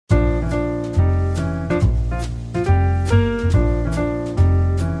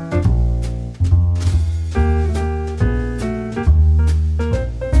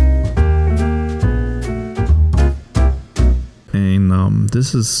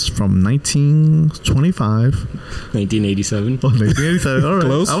this is from 1925. 1987. Oh, 1987. All right.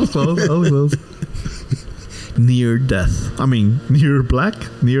 Close. I was close. Near death. I mean, near black?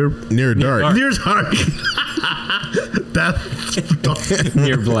 Near dark. Near dark. Death.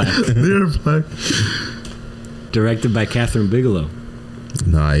 Near Black. Near black. Directed by Catherine Bigelow.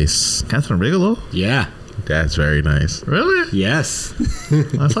 Nice. Catherine Bigelow? Yeah. That's very nice. Really? Yes.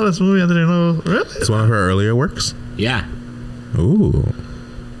 I saw this movie. I didn't know. Really? It's one of her earlier works. Yeah. Ooh.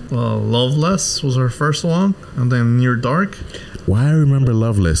 Loveless was her first one. And then Near Dark. Why I remember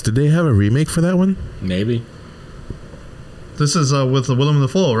Loveless. Did they have a remake for that one? Maybe. This is with Willem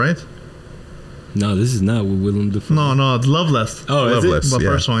Dafoe, right? No, this is not with Willem Dafoe. No, it's Loveless. Oh, Loveless. is it? The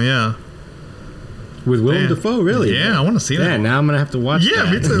first one, yeah. With Willem Dafoe, really? Yeah, I want to see that. Yeah, now I'm going to have to watch Yeah,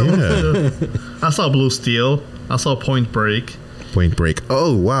 that. me too. I saw Blue Steel. I saw Point Break. Point Break.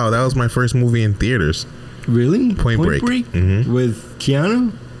 Oh, wow. That was my first movie in theaters. Really? Point Break. Mm-hmm. With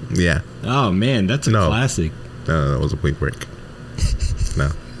Keanu? Yeah. Oh, man, that's a classic. No, that was a Point Break. No.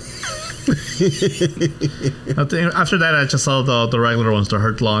 After that, I just saw the regular ones, The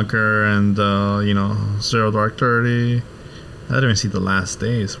Hurt Locker and, Zero Dark 30. I didn't even see The Last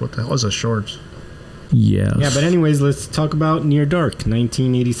Days. What the hell was a short? Yeah, but anyways, let's talk about Near Dark,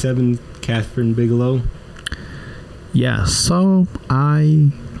 1987, Catherine Bigelow. Yeah, so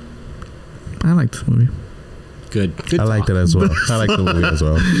I like this movie. Good I liked it as well. I liked the movie as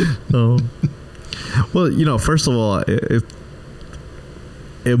well. Well, first of all,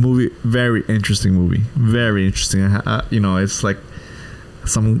 a movie, very interesting movie. Very interesting. It's like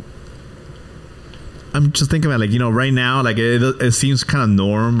I'm just thinking about right now, it seems kind of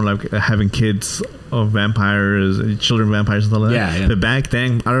norm, like having kids of vampires, children vampires and stuff like that. Yeah. But back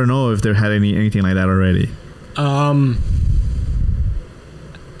then, I don't know if there had anything like that already. I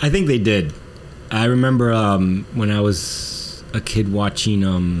think they did. I remember when I was a kid watching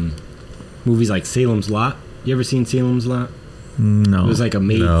movies like Salem's Lot. You ever seen Salem's Lot? No. It was like a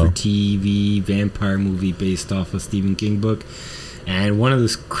made-for-TV vampire movie based off a Stephen King book. And one of the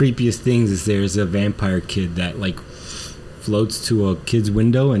creepiest things is there's a vampire kid that floats to a kid's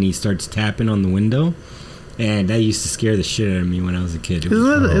window and he starts tapping on the window. And that used to scare the shit out of me when I was a kid. Isn't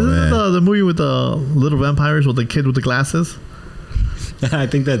it the movie with the little vampires with the kid with the glasses? I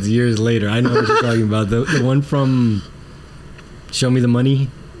think that's years later. I know what you're talking about. The one from Show Me the Money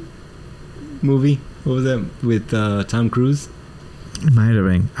movie. What was that with Tom Cruise? It might have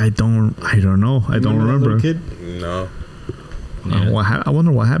been. I don't know. I don't remember. That little kid? No. I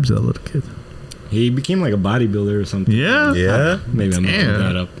wonder what happened to that little kid. He became like a bodybuilder or something. Yeah. Maybe I'm making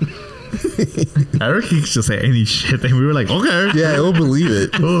that up. Eric can just say any shit, and we were like, okay. Yeah, I will believe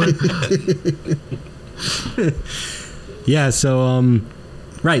it. Yeah, so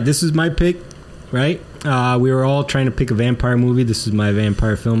right, this is my pick, right? We were all trying to pick a vampire movie. This is my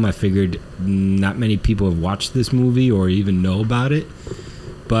vampire film. I figured not many people have watched this movie or even know about it,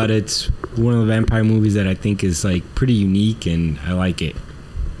 but it's one of the vampire movies that I think is pretty unique, and I like it.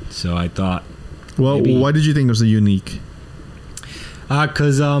 So I thought, why did you think it was a unique?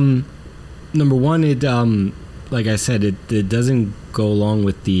 Because number one, it like I said, it doesn't go along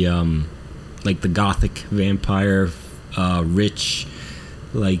with the the gothic vampire, rich,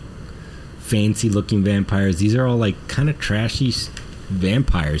 fancy looking vampires. These are all kind of trashy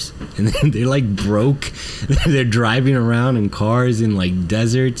vampires, and they're broke. They're driving around in cars in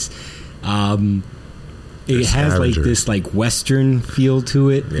deserts. It has this western feel to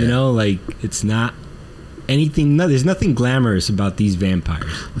it. Yeah. It's not anything. No, there's nothing glamorous about these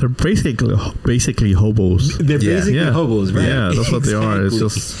vampires. They're basically hobos. They're basically hobos, right? Yeah, that's what they are. It's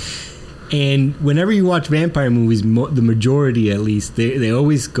just. And whenever you watch vampire movies, the majority at least, they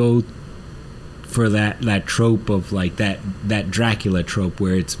always go for that trope of that Dracula trope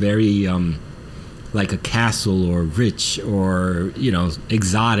where it's very like a castle or rich or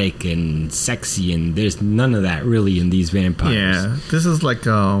exotic and sexy, and there's none of that really in these vampires. Yeah, this is like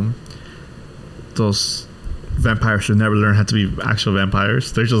those vampires should never learn how to be actual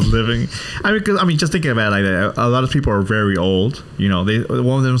vampires. They're just living. Just thinking about it like that. A lot of people are very old.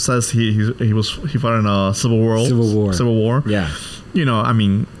 One of them says he fought in a Civil War. Yeah.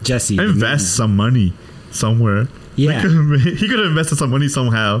 Jesse, invest some money somewhere. Yeah, he could have invested some money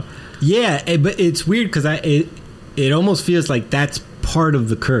somehow. Yeah, but it's weird because it almost feels like that's part of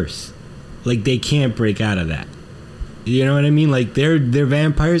the curse. They can't break out of that. You know what I mean? They're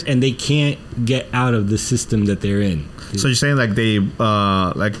vampires and they can't get out of the system that they're in. So you're saying they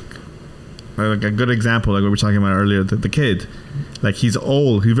like a good example, like we were talking about earlier, the kid. like he's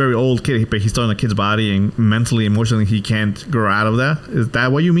old, he's a very old kid, but he's still in a kid's body, and mentally, emotionally, he can't grow out of that. Is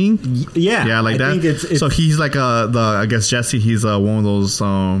that what you mean? Yeah, like that. I think it's so he's like I guess Jesse. He's one of those.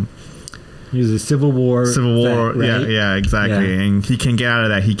 He was a Civil War. Vet, right? yeah, exactly. Yeah. And he can't get out of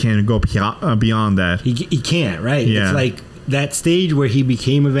that. He can't go beyond that. He can't, right? Yeah. It's like that stage where he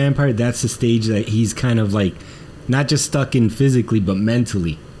became a vampire. That's the stage that he's kind of like not just stuck in physically, but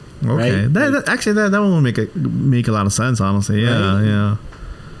mentally. Okay, right? that one would make a lot of sense, honestly. Yeah, right? yeah.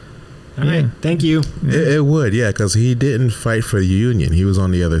 All right, thank you. It would, yeah, because he didn't fight for the Union. He was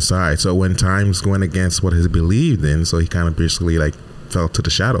on the other side. So when times went against what he believed in, so he kind of basically like fell to the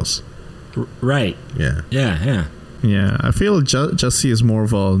shadows. Right. Yeah. Yeah. Yeah, I feel Jesse is more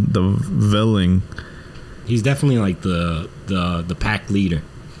of the villain. He's definitely like the pack leader.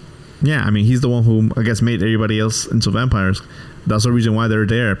 Yeah, I mean, he's the one who, I guess, made everybody else into vampires. That's the reason why they're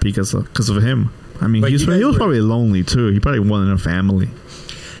there, because of him. I mean, he was probably lonely, too. He probably wanted a family.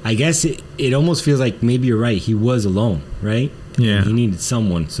 I guess it almost feels like maybe you're right. He was alone, right? Yeah. And he needed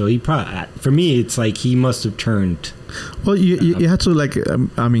someone. So he probably, for me, it's like he must have turned. Well, you have to, like,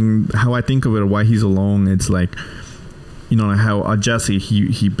 I mean, how I think of it, why he's alone, it's like, you know, how Jesse,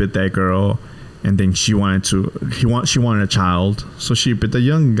 he bit that girl, and then she wanted a child, so she bit the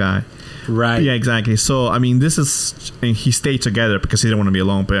young guy. Right. Yeah, exactly. So, I mean, and he stayed together because he didn't want to be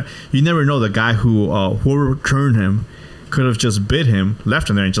alone. But you never know, the guy who returned him could have just bit him,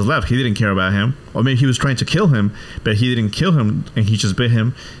 left him there, and just left. He didn't care about him. Or maybe he was trying to kill him, but he didn't kill him, and he just bit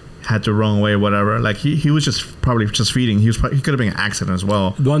him, had to run away, whatever. Like, he was just probably just feeding. He could have been an accident as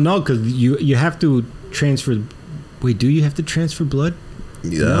well. Well, no, because you have to transfer. Wait, do you have to transfer blood?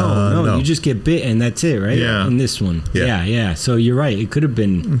 No, you just get bit and that's it, right? Yeah. In this one. Yeah. So you're right. It could have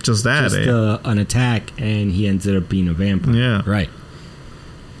been just that. An attack, and he ended up being a vampire. Yeah. Right.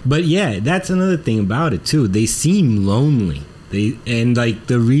 But yeah, that's another thing about it too. They seem lonely. Especially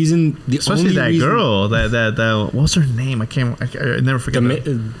that girl, that what's her name? I never forget.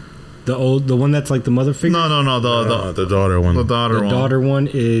 The one that's like the mother figure. No, the daughter one. The daughter one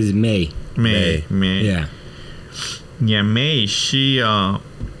is May. May. Yeah. Yeah, May, she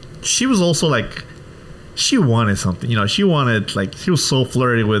was also like, she wanted something, you know, she was so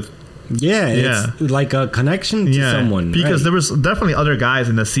flirty with. Yeah, it's like a connection to someone. Because there was definitely other guys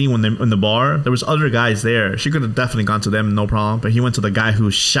in the scene in the bar. There was other guys there. She could have definitely gone to them, no problem. But he went to the guy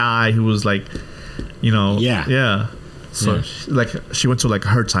who's shy, who was like, you know. Yeah. So, she went to like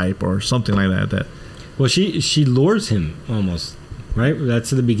her type or something like that. Well, she lures him almost. Right,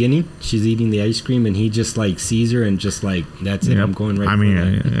 that's at the beginning. She's eating the ice cream, and he just like sees her, and just like that's it. I'm going right. I mean,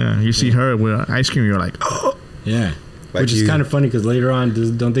 yeah. You see her with ice cream, you're like, oh, yeah. Which is kind of funny because later on,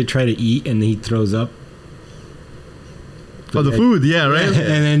 don't they try to eat and he throws up? Oh, the food, yeah, right. And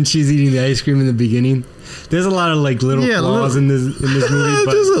then she's eating the ice cream in the beginning. There's a lot of like little flaws in this movie,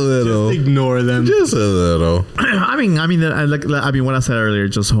 but just a little. Just ignore them. Just a little. I mean, what I said earlier,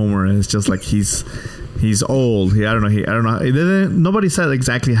 just Homer is just like he's old. I don't know. Nobody said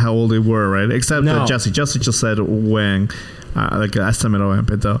exactly how old they were, right? Except Jesse. Jesse just said when, like estimate of him.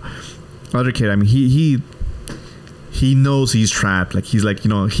 But the other kid, I mean, he knows he's trapped. Like he's like, you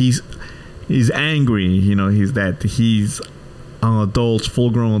know, he's angry. You know, he's an adult,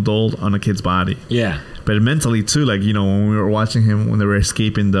 full-grown adult on a kid's body. Yeah. But mentally too, like, you know, when we were watching him when they were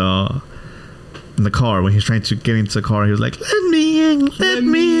escaping in the car, when he's trying to get into the car, he was like, let me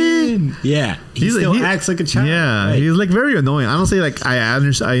in. Yeah, he still acts like a child. Yeah, right. He's like very annoying. Honestly, like I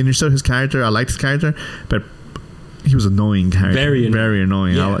understood his character. I liked his character, but he was annoying character. Very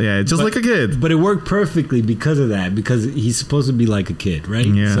annoying. Yeah, like a kid. But it worked perfectly because of that. Because he's supposed to be like a kid, right?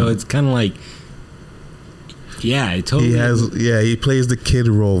 Yeah. So it's kind of like. Yeah, it totally. He plays the kid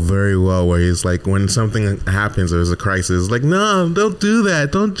role very well. Where he's like, when something happens or there's a crisis, like, no, don't do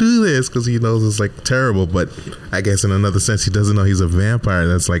that, don't do this, because he knows it's like terrible. But I guess in another sense, he doesn't know he's a vampire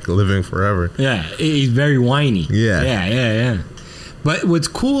that's like living forever. Yeah, he's very whiny. Yeah. But what's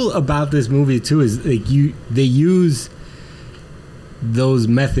cool about this movie too is like they use those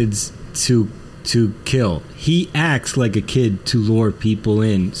methods to kill. He acts like a kid to lure people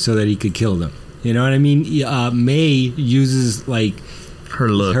in so that he could kill them. You know what I mean? May uses like her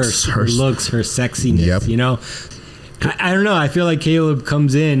looks, her sexiness. Yep. You know, I don't know. I feel like Caleb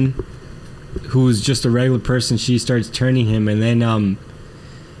comes in, who's just a regular person. She starts turning him, and then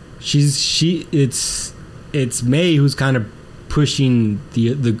it's May who's kind of pushing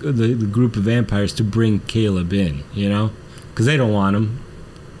the group of vampires to bring Caleb in. You know, because they don't want him.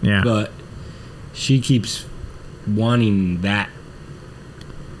 Yeah. But she keeps wanting that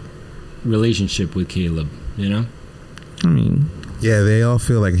relationship with Caleb, you know? I mean, yeah, they all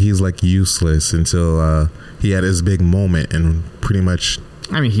feel like he's like useless until he had his big moment and pretty much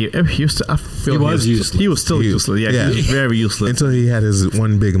I mean, he used to. I feel He was useless. He was still useless. Yeah, he was very useless. until he had his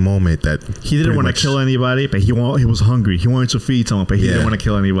one big moment that He didn't want to kill anybody, but he was hungry. He wanted to feed someone, but he didn't want to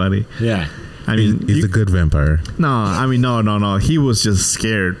kill anybody. Yeah. I mean, He's a good vampire. No. He was just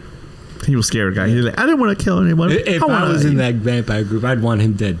scared. He was scared, guy. He was like, I didn't want to kill anybody. If I was in that vampire group, I'd want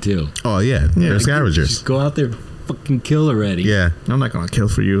him dead too. Oh yeah, they're scavengers. Just go out there, fucking kill already. Yeah, I'm not gonna kill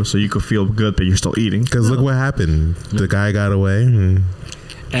for you, so you could feel good, but you're still eating. because look what happened. The guy got away.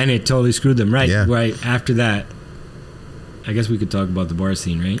 And it totally screwed them. Right. Yeah. Right after that, I guess we could talk about the bar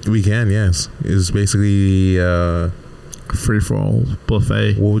scene, right? We can, yes. It's basically Free for all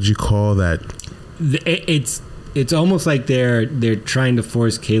buffet. what would you call that? It's almost like they're trying to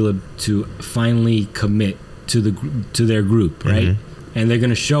force Caleb to finally commit to their group, right? And they're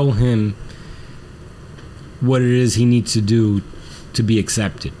going to show him what it is he needs to do to be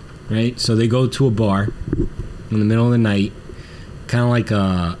accepted, right? So they go to a bar in the middle of the night, kind of like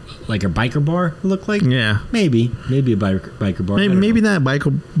a biker bar. It looked like, Yeah. maybe a biker bar. Maybe not a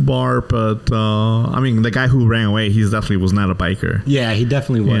biker bar, but I mean, the guy who ran away, he definitely was not a biker. Yeah, he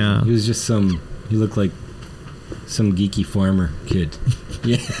definitely wasn't. Yeah. He was just he looked like some geeky farmer kid.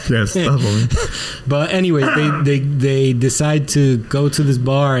 Yeah. Yes, definitely. But anyways, they decide to go to this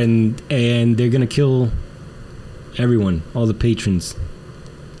bar and they're gonna kill everyone, all the patrons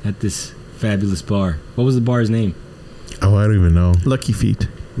at this fabulous bar. What was the bar's name? Oh, I don't even know. Lucky Feet.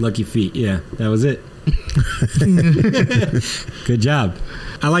 Lucky Feet. Yeah, that was it. Good job.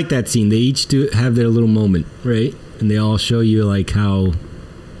 I like that scene. They each have their little moment, right? And they all show you like how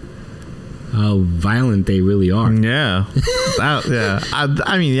violent they really are. Yeah.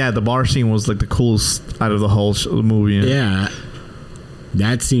 I mean, the bar scene was like the coolest out of the whole movie. Yeah.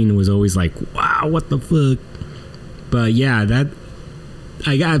 That scene was always like, wow, what the fuck? But yeah,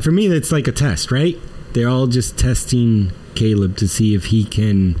 for me, that's like a test, right? They're all just testing Caleb to see if he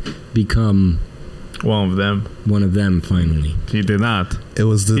can become One of them finally. He did not. It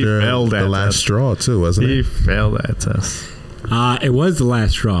was He failed the that last test. straw too, wasn't He it? failed that test. It was the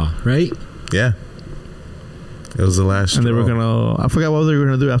last straw, right? Yeah. It was the last straw. And they were I forgot what they were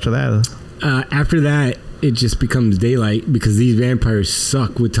gonna do after that. After that, it just becomes daylight because these vampires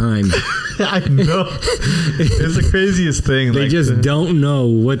suck with time. I know. It's the craziest thing. They just don't know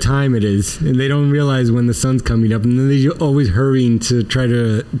what time it is, and they don't realize when the sun's coming up, and then they're always hurrying to try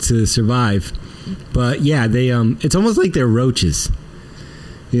to survive. But yeah, they it's almost like they're roaches.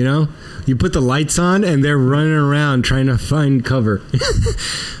 You know, you put the lights on, and they're running around trying to find cover.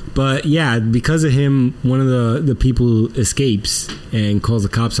 But yeah, because of him, one of the people escapes and calls the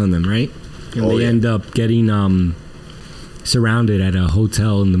cops on them, right? And they end up getting surrounded at a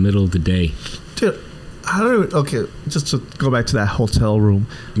hotel in the middle of the day. Dude, just to go back to that hotel room.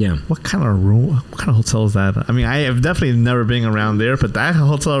 Yeah. What kind of room? What kind of hotel is that? I mean, I have definitely never been around there, but that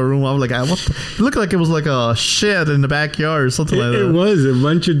hotel room, I was like, it looked like it was like a shed in the backyard or something like that. It was a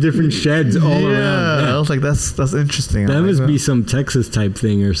bunch of different sheds all around. Yeah, I was like, that's interesting. That must be some Texas type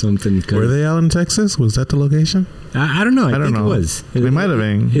thing or something. Were they out in Texas? Was that the location? I don't know. I think know. It was. They might have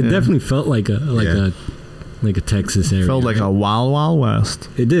been. It definitely felt like a Texas area. Felt like a Wild West.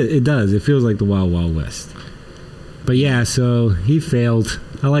 It did. It does. It feels like the Wild West. But yeah, so he failed.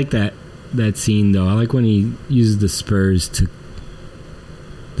 I like that scene though. I like when he uses the spurs to.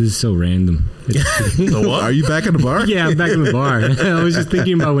 This is so random. The what? Are you back in the bar? Yeah, I'm back in the bar. I was just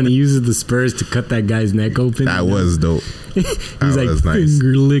thinking about when he uses the spurs to cut that guy's neck open. That was dope. He's like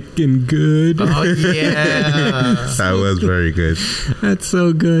finger licking good. Oh yeah, that was very good. That's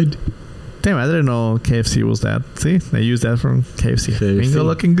so good. Damn, I didn't know KFC was that. See, they used that from KFC. Finger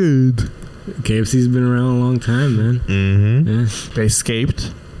looking good. KFC's been around a long time, man. Mm-hmm. Yeah. They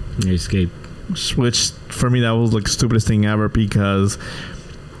escaped. They escaped. Which for me that was like the stupidest thing ever because.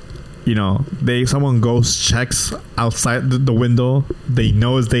 You know, someone goes checks outside the window. They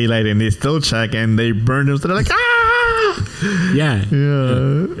know it's daylight and they still check and they burn them. So they're like, ah! Yeah.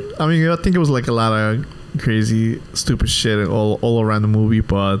 I mean, I think it was like a lot of crazy, stupid shit all around the movie.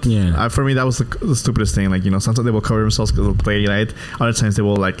 But yeah, for me, that was the stupidest thing. Like, you know, sometimes they will cover themselves because of daylight. Other times they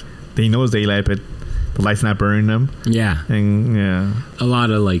will they know it's daylight, but the light's not burning them. Yeah. And yeah, a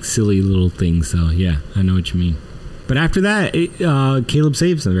lot of like silly little things. So yeah, I know what you mean. But after that, Caleb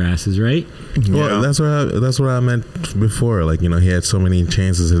saves their asses, right? Well, that's what I meant before. Like, you know, he had so many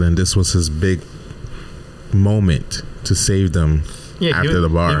chances, and then this was his big moment to save them after the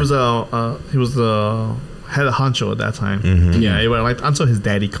bar. He was the head honcho at that time. Mm-hmm. Yeah, he went like until his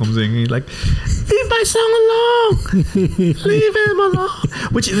daddy comes in. And he's like, "Leave my son alone. Leave him alone."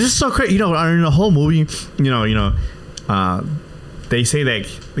 Which this is so crazy. You know, in the whole movie, you know, they say that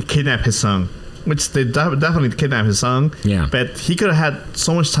they kidnap his son. which they definitely kidnapped his son. Yeah. But he could have had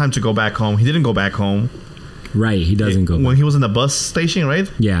so much time to go back home. He didn't go back home. Right, he doesn't go. When he was in the bus station, right?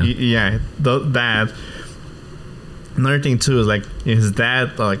 Yeah. Yeah. That. Another thing too is like his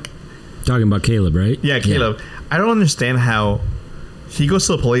dad, like Talking about Caleb, right? yeah, Caleb. I don't understand how he goes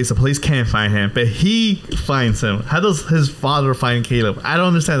to the police can't find him, but he finds him. How does his father find Caleb? I don't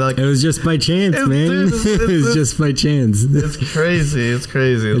understand. Like It was just by chance, It's- man. it's- It was it's- just by chance. it's crazy. It's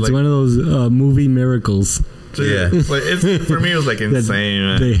crazy. It's like, one of those movie miracles. dude, Yeah. it's like it's for me. It was like that insane.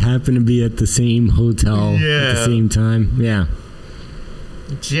 Man. They happen to be at the same hotel at Yeah. the same time. Yeah.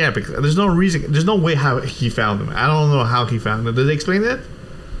 Yeah, because there's no reason. There's no way how he found him. I don't know how he found him. Did they explain that?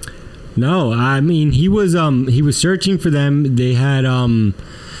 No, I mean he was searching for them. They had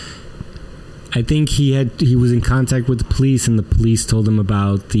I think he was in contact with the police, and the police told him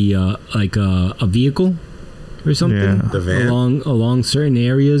about the a vehicle or something Yeah. The van? along certain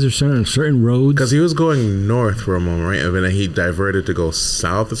areas or certain roads. Because he was going north for a moment, right? And then he diverted to go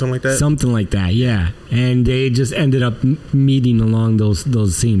south or something like that. Something like that, yeah. And they just ended up meeting along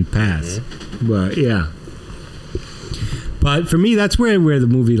those same paths. Mm-hmm. But yeah. But for me, that's where the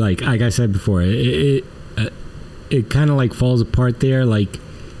movie, like I said before, it kind of like falls apart there. Like,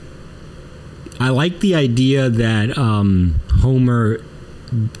 I like the idea that Homer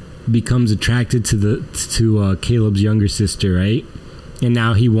becomes attracted to Caleb's younger sister, right? And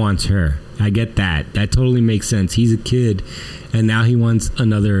now he wants her. I get that. That totally makes sense. He's a kid, and now he wants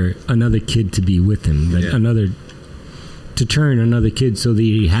another kid to be with him, like Yeah. to turn another kid, so that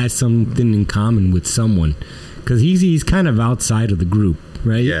he has something in common with someone. Because he's kind of outside of the group,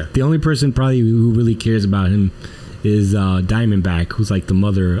 right? Yeah. The only person probably who really cares about him is Diamondback, who's like the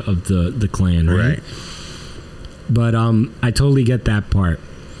mother of the clan, right? Right. But I totally get that part,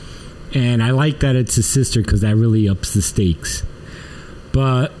 and I like that it's his sister because that really ups the stakes.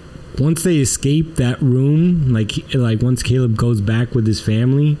 But once they escape that room, like once Caleb goes back with his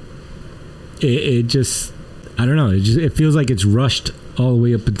family, it just, I don't know, it feels like it's rushed all the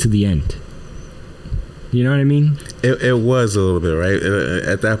way up into the end. You know what I mean? It was a little bit, right?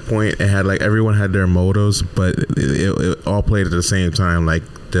 At that point, it had like everyone had their motives, but it all played at the same time. Like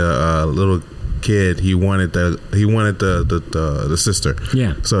the little kid, he wanted the sister.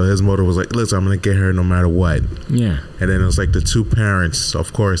 Yeah. So his motive was like, listen, I'm gonna get her no matter what. Yeah. And then it was like the two parents,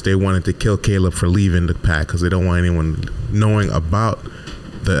 of course, they wanted to kill Caleb for leaving the pack because they don't want anyone knowing about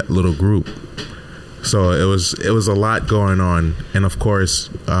the little group. So it was a lot going on, and of course,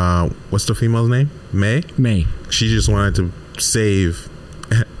 what's the female's name? May. She just wanted to save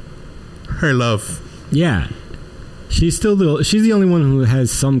her love. Yeah. She's the only one who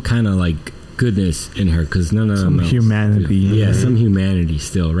has some kind of like goodness in her, because none of them else. humanity. Yeah, some humanity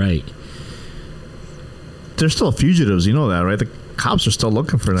still, right? They're still fugitives. You know that, right? The cops are still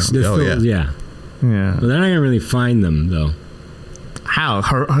looking for them. They're Oh, still- yeah. Yeah. But they're not gonna really find them though. How?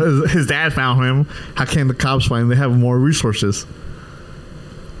 His dad found him. How can the cops find him? They have more resources.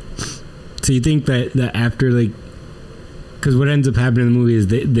 So you think that after, like, because what ends up happening in the movie is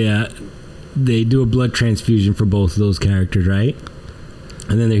they do a blood transfusion for both of those characters, right?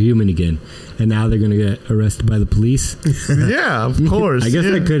 And then they're human again, and now they're gonna get arrested by the police. Yeah, of course. I guess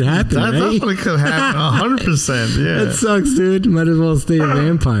yeah. that could happen, That right? definitely could happen. 100%. Yeah. That sucks, dude. Might as well stay a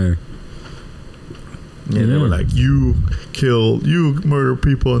vampire. Yeah, they were like, you murder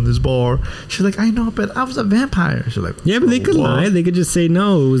people in this bar. She's like, I know, but I was a vampire. She's like, Yeah, but they could "What?" lie. They could just say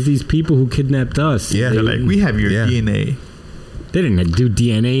no. It was these people who kidnapped us. Yeah. They're like, we have your Yeah. DNA. They didn't do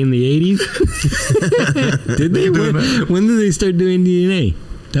DNA in the 80s. Did they? When did they start doing DNA?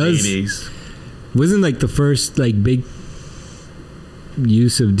 That was, 80s. wasn't like the first like big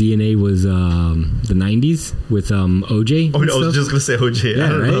use of DNA was the 90s with OJ. Oh, and I was stuff? just gonna say OJ. I Yeah,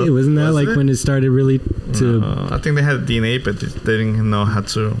 don't right. know. Wasn't that Was like it? when it started really to I think they had DNA, but they didn't know how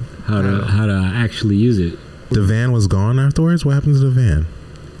to. how to actually use it? The van was gone afterwards. What happened to the van?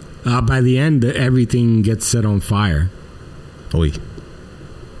 By the end, everything gets set on fire. Oh,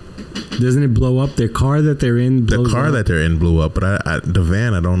 Doesn't it blow up? Their car that they're in the blows car up. that they're in blew up, but the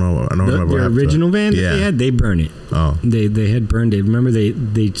van, I don't know. I don't remember. what The happened to original it. van that Yeah. they had, they burn it. Oh. They had burned it. Remember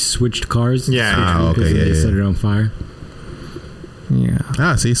they switched cars? Yeah. Ah, okay, Because yeah, they yeah. set it on fire.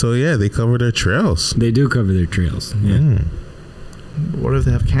 Yeah. See, so yeah, they cover their trails. They do cover their trails. Yeah. Mm. What if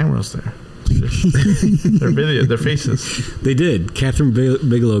they have cameras there? Their video, their faces. They did. Catherine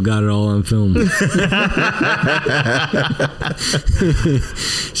Bigelow got it all on film.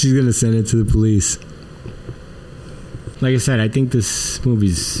 She's gonna send it to the police. Like I said, I think this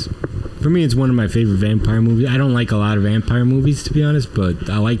movie's, for me, it's one of my favorite vampire movies. I don't like a lot of vampire movies, to be honest, but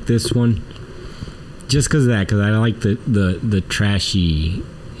I like this one just because of that. Because I like the trashy,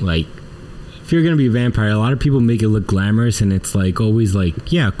 like, if you're gonna be a vampire, a lot of people make it look glamorous, and it's like always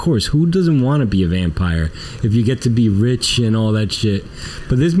like, yeah, of course, who doesn't want to be a vampire if you get to be rich and all that shit?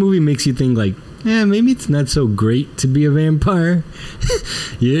 But this movie makes you think like, yeah, maybe it's not so great to be a vampire.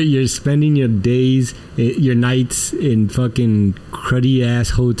 You're spending your days, your nights in fucking cruddy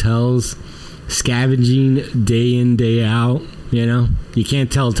ass hotels, scavenging day in, day out. You know, you can't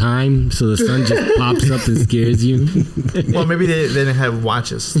tell time, so the sun just pops up and scares you. Well, maybe they didn't have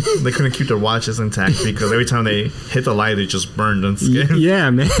watches. They couldn't keep their watches intact because every time they hit the light, it just burned on skin.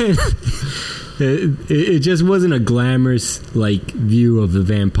 Yeah, man. It just wasn't a glamorous like view of the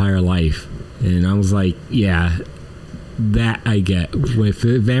vampire life, and I was like, yeah, that I get. If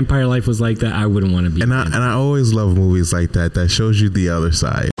vampire life was like that, I wouldn't want to be. And I always love movies like that shows you the other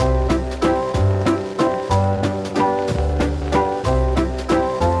side.